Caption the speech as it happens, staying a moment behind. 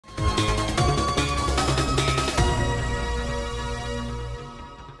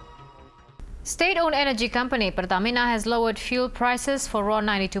State-owned energy company Pertamina has lowered fuel prices for RON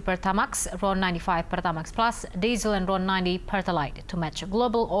 92 Pertamax, RON 95 Pertamax Plus, diesel and RON 90 Pertalite to match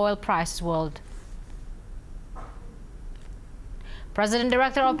global oil prices world. President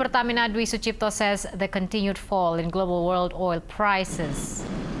Director of Pertamina Dwi Sucipto says the continued fall in global world oil prices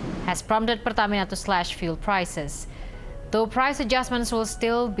has prompted Pertamina to slash fuel prices, though price adjustments will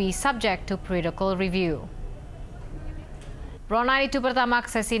still be subject to periodical review. RON 92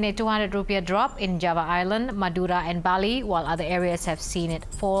 Pertamax has seen a 200 rupiah drop in Java Island, Madura and Bali, while other areas have seen it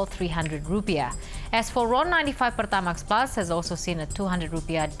fall 300 rupiah. As for RON 95 Pertamax Plus has also seen a 200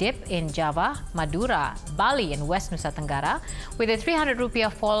 rupiah dip in Java, Madura, Bali and West Nusa Tenggara, with a 300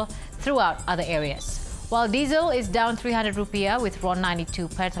 rupiah fall throughout other areas. While diesel is down 300 rupiah with RON 92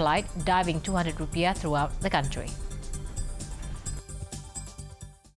 Pertalite diving 200 rupiah throughout the country.